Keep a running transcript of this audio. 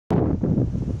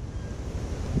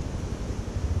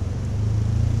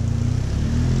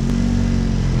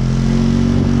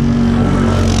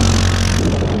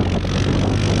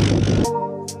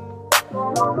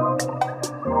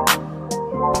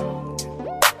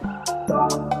So,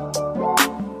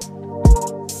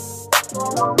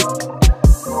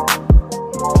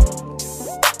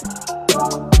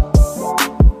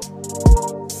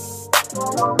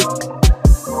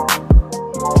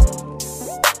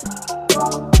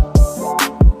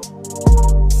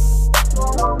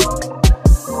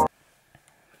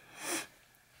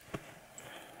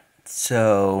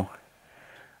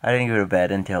 I didn't go to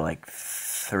bed until like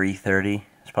 3:30.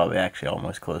 It's probably actually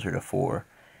almost closer to 4.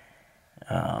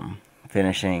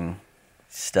 Finishing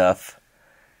stuff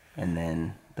and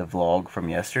then the vlog from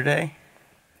yesterday.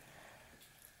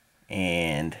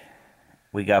 And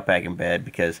we got back in bed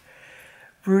because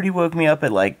Rudy woke me up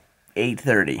at like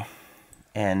 8:30.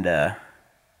 And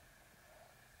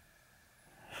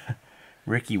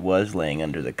Ricky was laying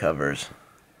under the covers.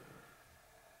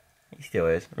 He still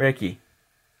is. Ricky.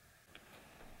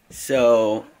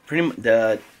 So, pretty much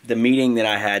the meeting that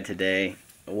I had today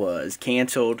was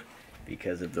canceled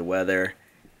because of the weather,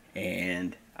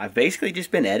 and I've basically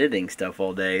just been editing stuff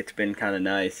all day. It's been kind of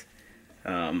nice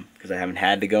because I haven't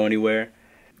had to go anywhere.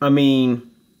 I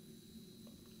mean,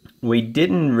 we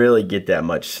didn't really get that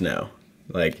much snow.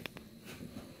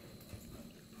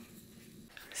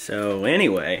 So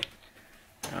anyway,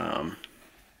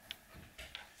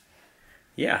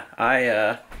 yeah,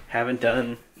 I haven't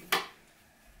done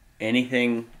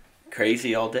anything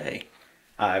crazy all day.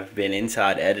 I've been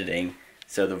inside editing,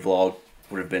 so the vlog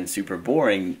would have been super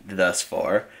boring thus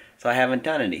far, so I haven't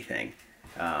done anything.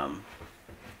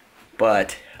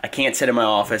 But I can't sit in my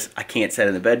office, I can't sit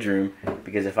in the bedroom,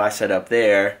 because if I sit up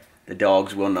there, the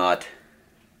dogs will not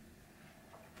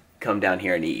come down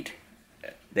here and eat.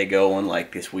 They go on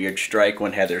like this weird strike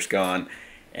when Heather's gone,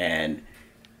 and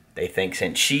they think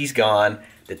since she's gone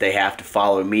that they have to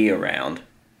follow me around,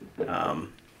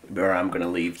 or I'm gonna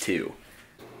leave too.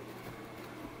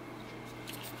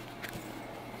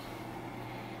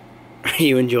 Are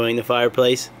you enjoying the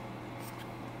fireplace?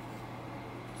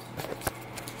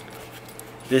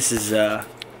 This is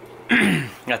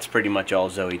that's pretty much all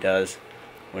Zoe does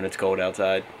when it's cold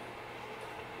outside.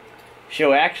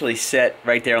 She'll actually sit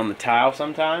right there on the tile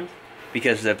sometimes,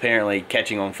 because apparently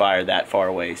catching on fire that far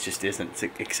away just isn't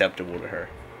acceptable to her.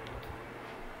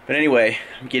 But anyway,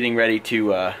 I'm getting ready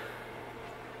to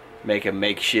make a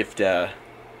makeshift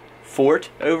fort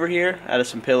over here out of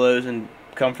some pillows and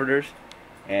comforters,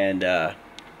 and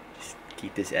just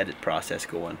keep this edit process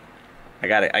going. I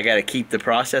gotta keep the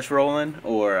process rolling,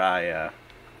 or I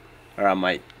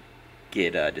might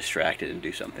get distracted and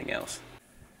do something else.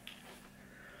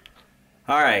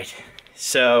 All right,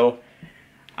 so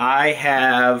I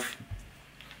have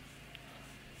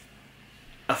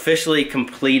officially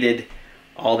completed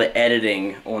all the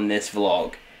editing on this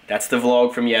vlog. That's the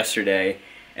vlog from yesterday,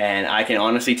 and I can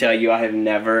honestly tell you I have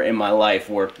never in my life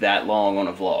worked that long on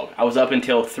a vlog. I was up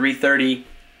until 3:30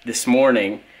 this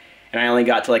morning, and I only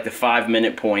got to like the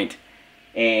 5-minute point,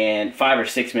 and 5 or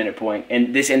 6 minute point,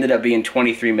 and this ended up being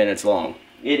 23 minutes long.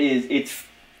 It's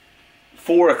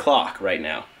 4 o'clock right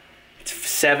now. It's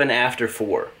 7 after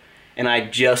 4, and I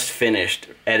just finished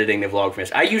editing the vlog from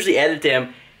this. I usually edit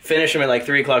them, finish them at like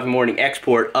 3 o'clock in the morning,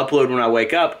 export, upload when I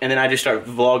wake up, and then I just start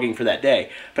vlogging for that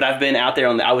day. But I've been out there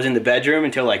I was in the bedroom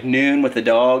until like noon with the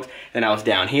dogs, then I was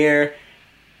down here.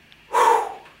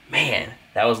 Whew, man,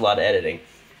 that was a lot of editing.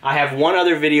 I have one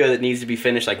other video that needs to be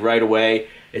finished like right away.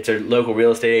 It's a local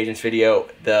real estate agent's video.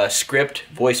 The script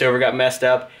voiceover got messed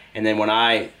up, and then when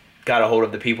I got a hold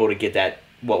of the people to get that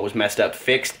what was messed up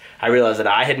fixed, I realized that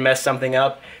I had messed something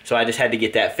up, so I just had to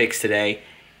get that fixed today.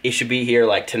 It should be here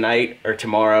like tonight or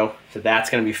tomorrow, so that's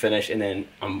gonna be finished, and then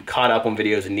I'm caught up on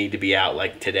videos that need to be out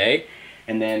like today.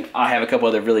 And then I have a couple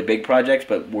other really big projects,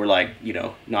 but we're like, you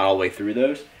know, not all the way through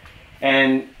those.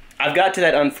 And I've got to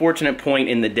that unfortunate point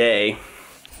in the day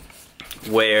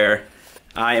where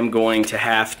I am going to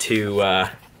have to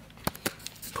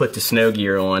put the snow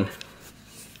gear on,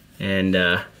 and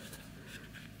I'm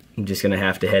just gonna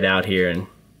have to head out here and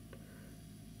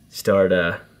start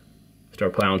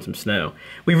plowing some snow.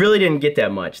 We really didn't get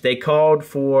that much. They called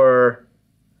for,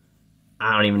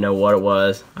 I don't even know what it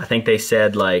was. I think they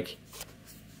said like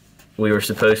we were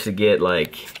supposed to get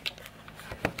like,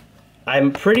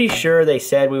 I'm pretty sure they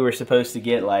said we were supposed to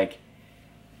get like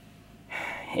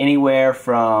anywhere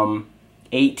from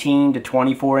 18 to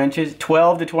 24 inches,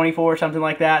 12 to 24, something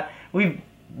like that. We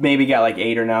maybe got like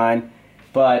 8 or 9,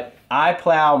 but I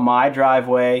plow my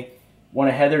driveway. One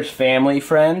of Heather's family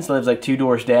friends lives like 2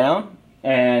 doors down,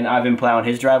 and I've been plowing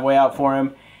his driveway out for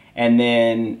him. And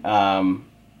then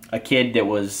a kid that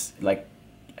was like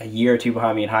a year or 2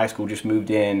 behind me in high school just moved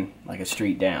in like a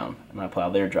street down, and I plow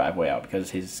their driveway out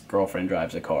because his girlfriend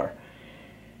drives a car.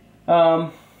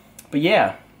 But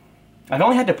yeah, I've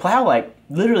only had to plow like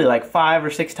literally like 5 or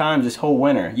 6 times this whole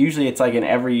winter. Usually it's like an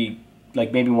every,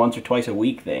 like maybe once or twice a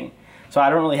week thing. So I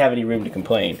don't really have any room to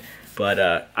complain.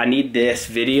 But I need this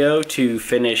video to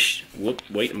finish,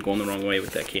 wait, I'm going the wrong way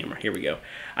with that camera. Here we go.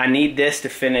 I need this to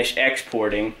finish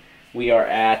exporting. We are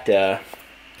at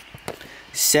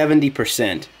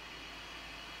 70%.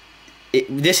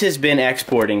 This has been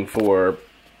exporting for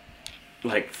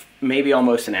like maybe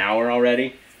almost an hour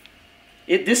already.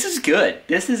 This is good.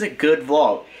 This is a good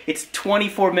vlog. It's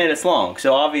 24 minutes long,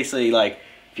 so obviously, like,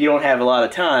 if you don't have a lot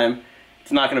of time,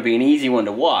 it's not going to be an easy one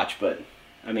to watch, but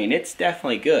I mean, it's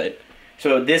definitely good.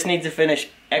 So this needs to finish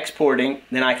exporting,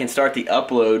 then I can start the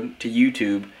upload to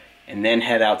YouTube, and then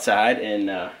head outside. And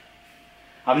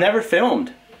I've never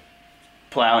filmed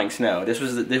plowing snow.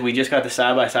 We just got the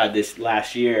side-by-side this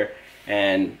last year,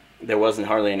 and there wasn't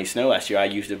hardly any snow last year. I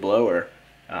used a blower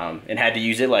and had to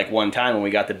use it like one time when we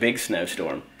got the big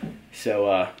snowstorm.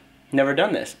 So never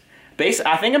done this.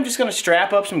 I think I'm just gonna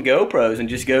strap up some GoPros and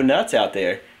just go nuts out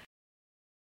there.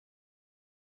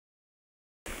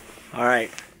 All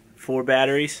right, 4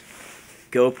 batteries,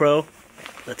 GoPro.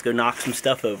 Let's go knock some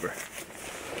stuff over.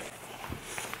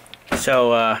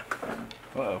 So,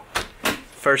 whoa.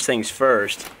 First things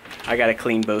first, I gotta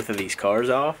clean both of these cars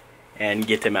off and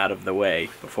get them out of the way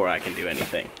before I can do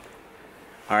anything.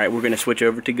 All right, we're gonna switch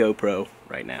over to GoPro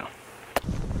right now.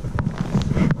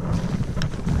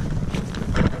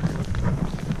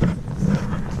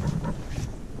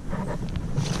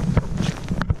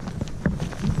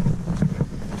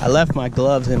 I left my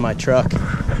gloves in my truck.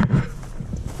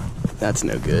 That's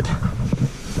no good.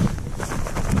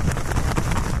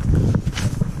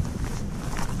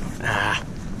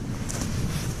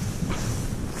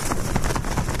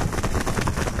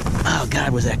 Oh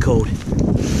God, was that cold.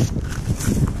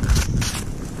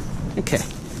 Okay.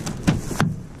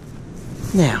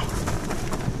 Now,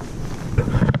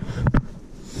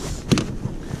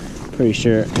 pretty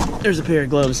sure there's a pair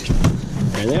of gloves.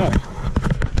 There they are.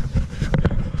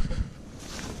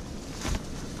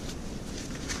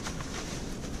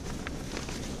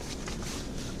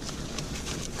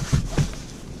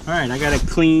 All right, I gotta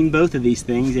clean both of these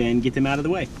things and get them out of the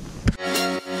way.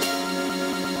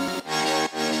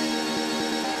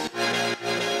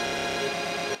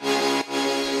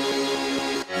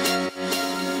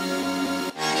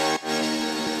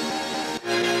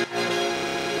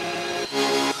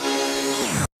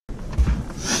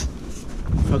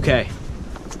 Okay,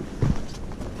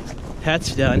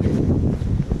 that's done.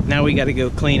 Now we gotta go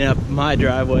clean up my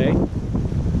driveway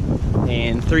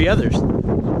and 3 others.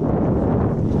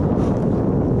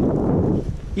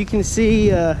 You can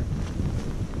see, I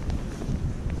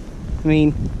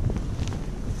mean,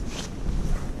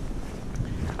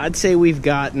 I'd say we've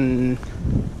gotten,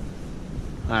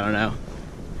 I don't know,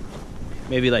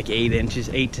 maybe like 8 inches,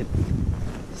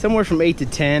 somewhere from 8 to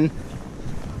 10.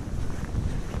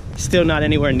 Still not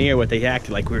anywhere near what they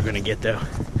acted like we were gonna get though.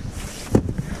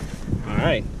 All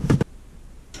right.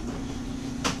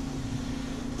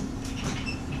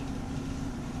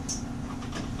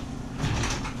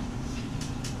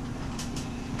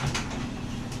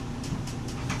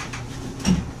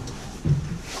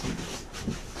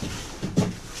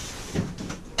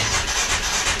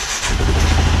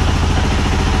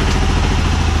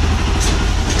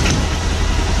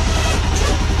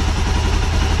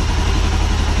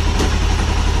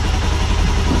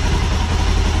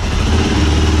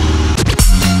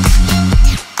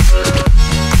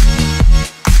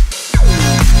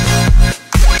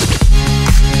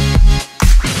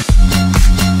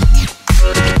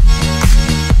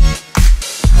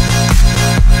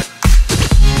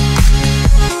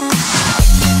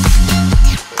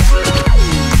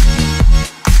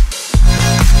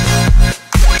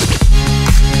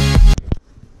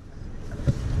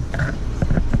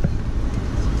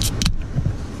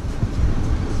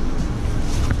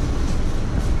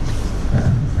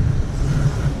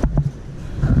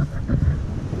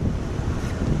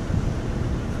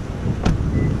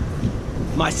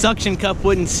 My suction cup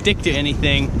wouldn't stick to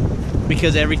anything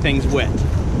because everything's wet.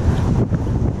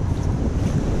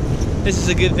 This is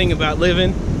a good thing about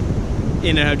living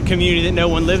in a community that no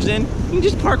one lives in. You can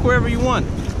just park wherever you want.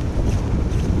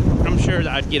 I'm sure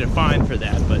that I'd get a fine for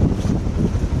that, but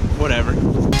whatever.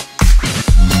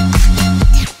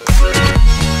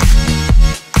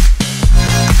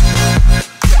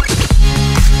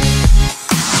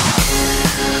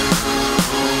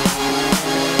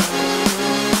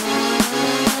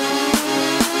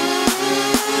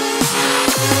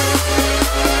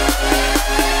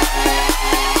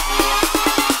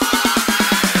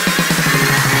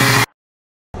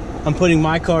 I'm putting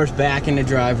my cars back in the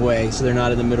driveway so they're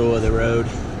not in the middle of the road,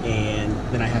 and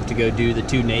then I have to go do the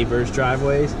 2 neighbors'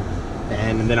 driveways,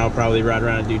 and then I'll probably ride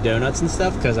around and do donuts and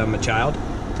stuff because I'm a child.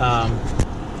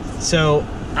 So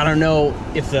I don't know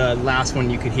if the last one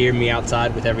you could hear me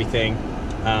outside with everything.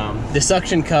 The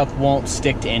suction cup won't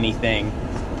stick to anything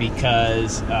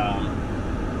because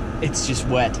it's just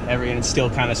wet and it's still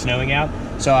kind of snowing out.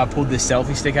 So I pulled this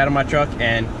selfie stick out of my truck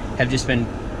and have just been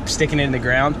sticking it in the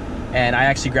ground, and I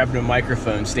actually grabbed a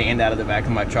microphone stand out of the back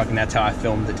of my truck, and that's how I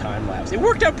filmed the time lapse. It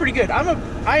worked out pretty good.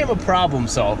 I am a problem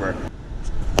solver.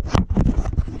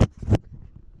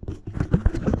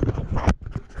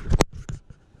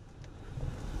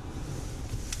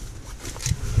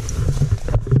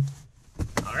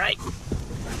 All right.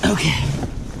 Okay.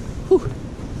 Whew.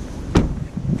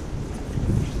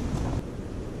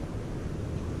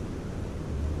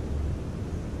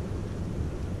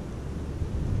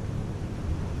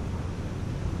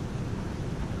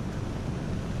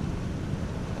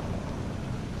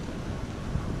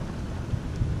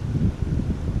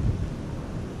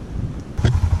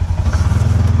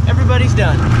 Everybody's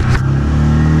done.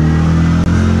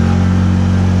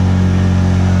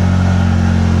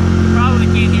 Probably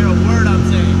can't hear a word I'm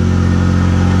saying.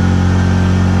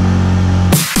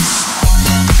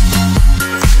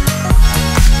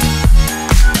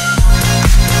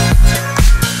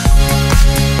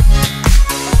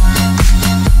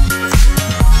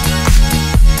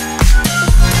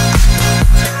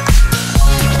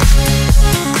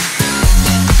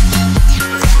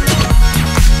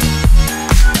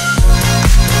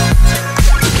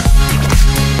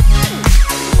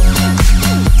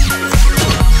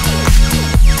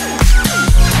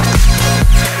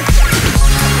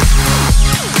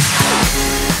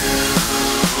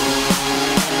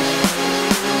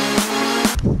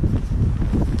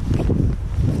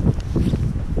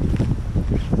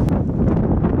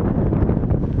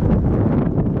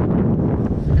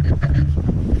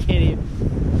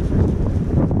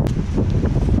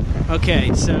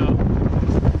 Okay, so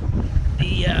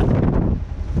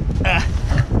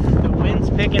the wind's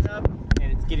picking up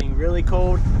and it's getting really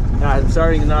cold. And I'm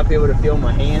starting to not be able to feel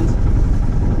my hands.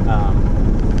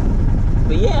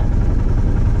 But yeah.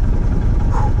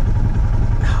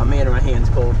 Oh man, are my hands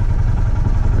cold.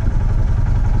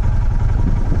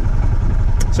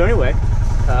 So anyway,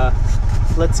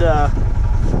 let's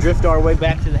drift our way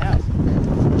back to the house.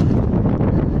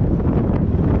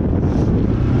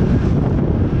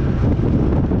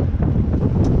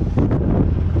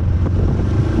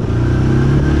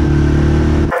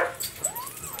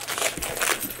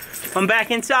 I'm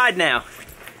back inside now,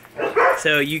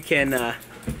 so you can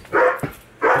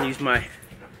use my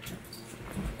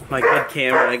good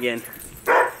camera again.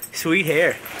 Sweet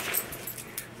hair.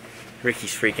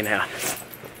 Ricky's freaking out.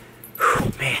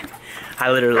 Whew, man,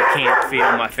 I literally can't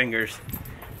feel my fingers,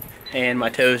 and my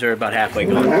toes are about halfway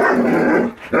gone.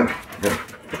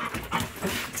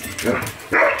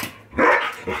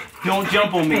 Don't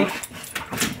jump on me.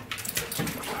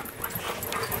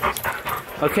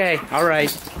 Okay, all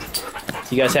right.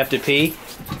 You guys have to pee?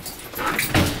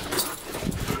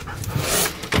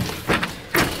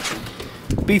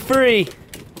 Be free!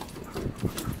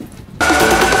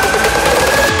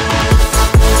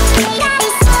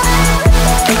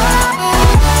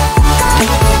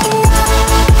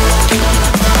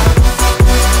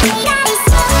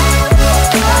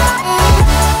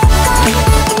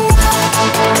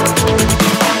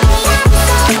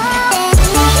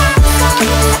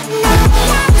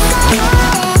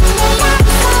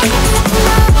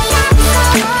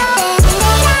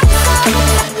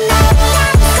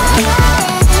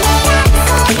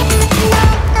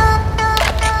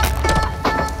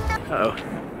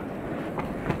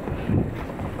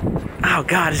 Oh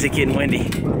God, is it getting windy?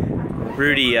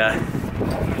 Rudy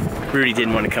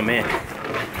didn't want to come in.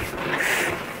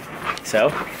 So,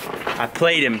 I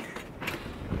played him.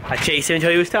 I chased him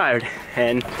until he was tired,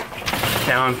 and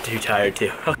now I'm too tired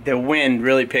too. The wind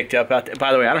really picked up out there.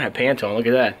 By the way, I don't have pants on, look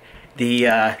at that.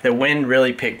 The wind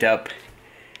really picked up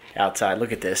outside.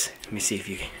 Look at this. Let me see if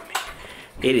you can.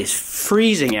 It is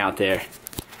freezing out there.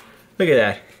 Look at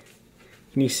that.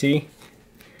 Can you see?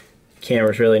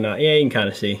 Camera's really not. Yeah, you can kind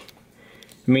of see.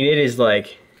 I mean, it is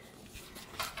like,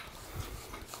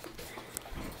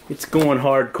 it's going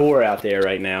hardcore out there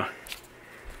right now.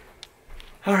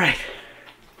 All right.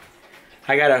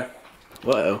 I gotta,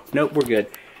 uh-oh, nope, we're good.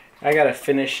 I gotta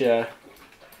finish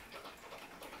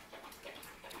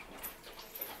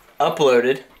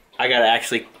uploaded. I gotta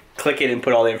actually click it and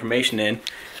put all the information in.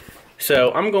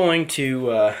 So I'm going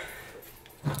to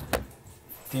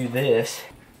do this.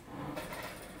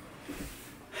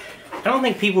 I don't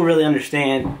think people really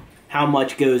understand how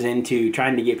much goes into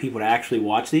trying to get people to actually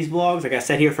watch these vlogs. Like I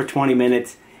sat here for 20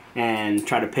 minutes and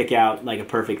try to pick out like a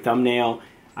perfect thumbnail.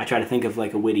 I try to think of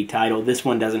like a witty title. This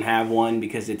one doesn't have one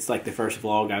because it's like the first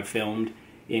vlog I've filmed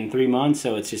in 3 months,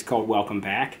 so it's just called Welcome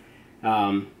Back.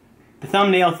 The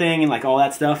thumbnail thing and like all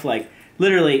that stuff, like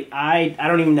literally I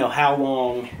don't even know how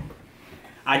long.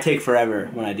 I take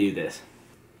forever when I do this.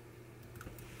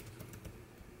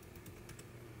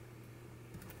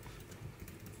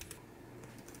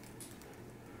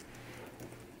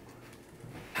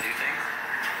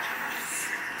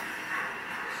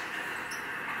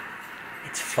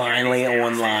 It's finally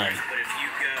online.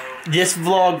 This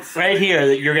vlog right here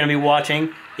that you're going to be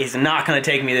watching is not going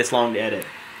to take me this long to edit.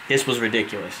 This was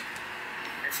ridiculous.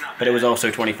 But it was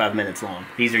also 25 minutes long.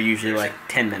 These are usually like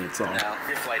 10 minutes long.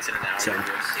 So,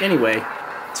 anyway,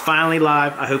 it's finally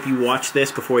live. I hope you watched this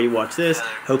before you watch this.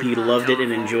 Hope you loved it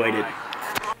and enjoyed it.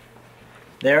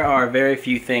 There are very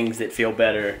few things that feel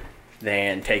better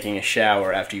than taking a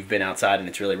shower after you've been outside and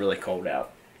it's really, really cold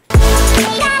out.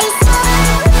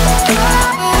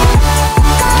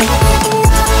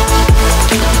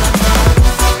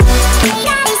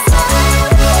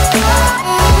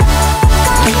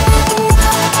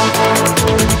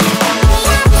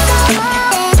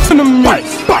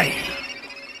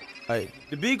 Hey,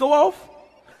 the beat go off?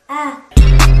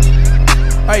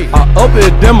 Hey, I up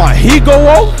it, then my heat go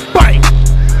off? Bang!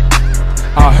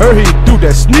 I heard he do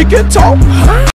that sneaky talk.